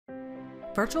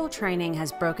Virtual training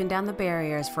has broken down the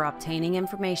barriers for obtaining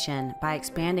information by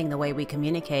expanding the way we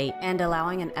communicate and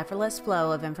allowing an effortless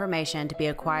flow of information to be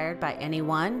acquired by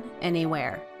anyone,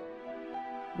 anywhere.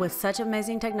 With such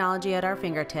amazing technology at our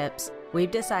fingertips,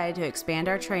 we've decided to expand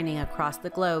our training across the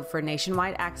globe for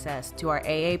nationwide access to our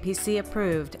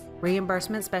AAPC-approved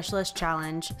Reimbursement Specialist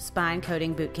Challenge Spine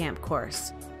Coding Bootcamp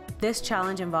course. This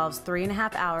challenge involves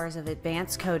 3.5 hours of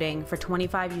advanced coding for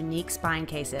 25 unique spine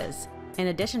cases, in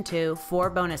addition to 4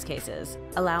 bonus cases,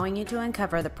 allowing you to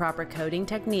uncover the proper coding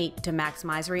technique to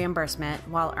maximize reimbursement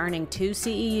while earning 2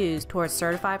 CEUs towards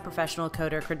Certified Professional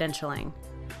Coder credentialing.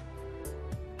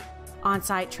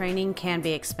 On-site training can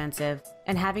be expensive,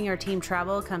 and having your team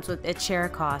travel comes with its share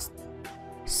of costs.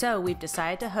 So we've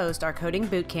decided to host our coding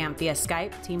bootcamp via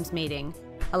Skype Teams meeting,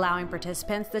 allowing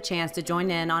participants the chance to join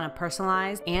in on a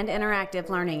personalized and interactive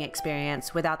learning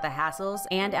experience without the hassles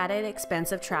and added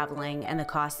expense of traveling and the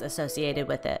costs associated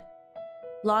with it.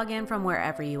 Log in from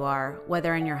wherever you are,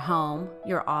 whether in your home,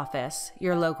 your office,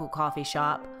 your local coffee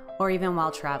shop, or even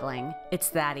while traveling. It's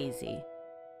that easy.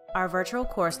 Our virtual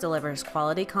course delivers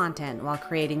quality content while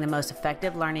creating the most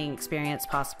effective learning experience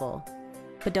possible.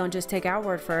 But don't just take our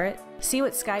word for it. See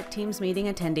what Skype Teams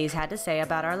meeting attendees had to say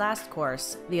about our last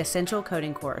course, the Essential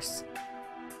Coding course.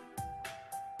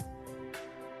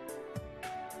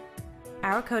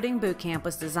 Our coding bootcamp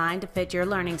was designed to fit your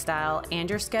learning style and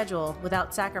your schedule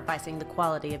without sacrificing the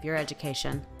quality of your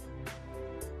education.